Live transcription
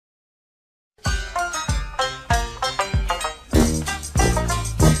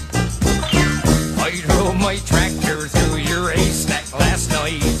my tractor through your haystack last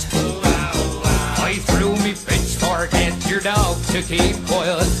night. I threw me pitchfork at your dog to keep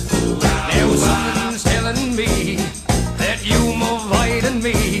quiet. Now something's telling me that you're avoiding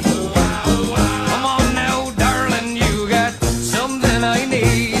me. Come on now, darling, you got something I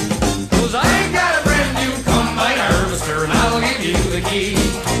need. 'Cause I got a brand new combine harvester and I'll give you the key.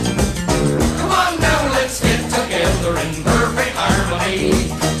 Come on now, let's get together in perfect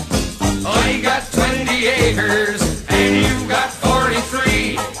harmony. I got 20 acres and you got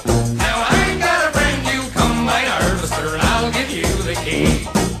 43. Now I got a brand new combine harvester and I'll give you the key.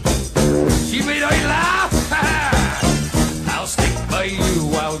 She made I laugh. I'll stick by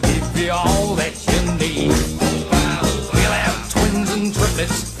you, I'll give you all that you need. We'll have twins and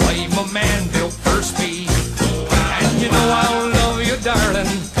triplets, like my man built for speed. And you know I'll love you,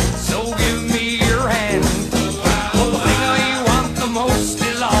 darling, so give me your hand. Well, the thing I want the most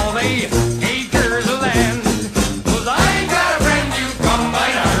is all the acres of land. 'Cause I got a brand new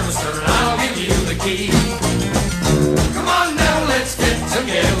combine harvester and I'll give you the key. Come on now, let's get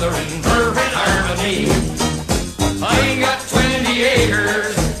together in perfect harmony. I got 20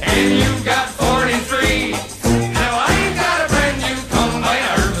 acres and you've got 43. Now I got a brand new combine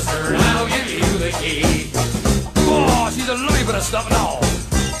harvester and I'll give you the key. Oh, she's a lovely bit of stuff and all.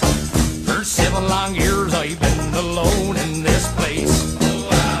 For 7 long years I've been alone in this place.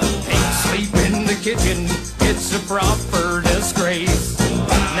 Ain't sleep in the kitchen, it's a proper disgrace.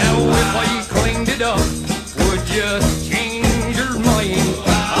 Now if I cleaned it up, would you change your mind?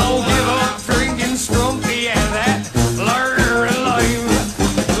 I'll give up drinking Strumpy and that larder and lime.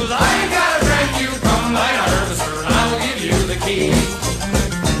 'Cause I got a brand new combine harvester and I'll give you the key.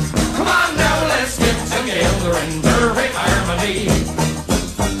 Come on now, let's get together in perfect harmony.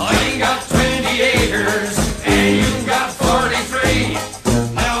 I got 20 acres and you got 43.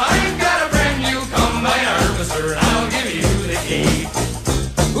 Now I got a brand new combine harvester and I'll give you the key.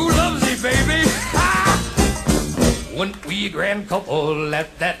 Who loves you, baby? Ha! Went we a grand couple at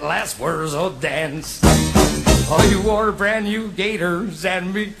that last Wurzels dance. I wore brand new gaiters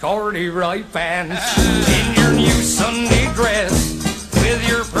and me corduroy pants. In your new Sunday dress with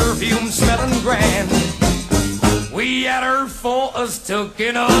your perfume smelling grand. We had our photos took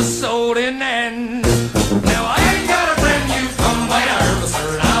in a sold in end. Now I got a brand new combine harvester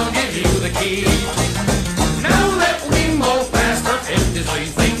and I'll give you the key. Now that we both past our 50s, I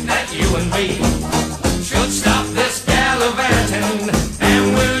think that you and me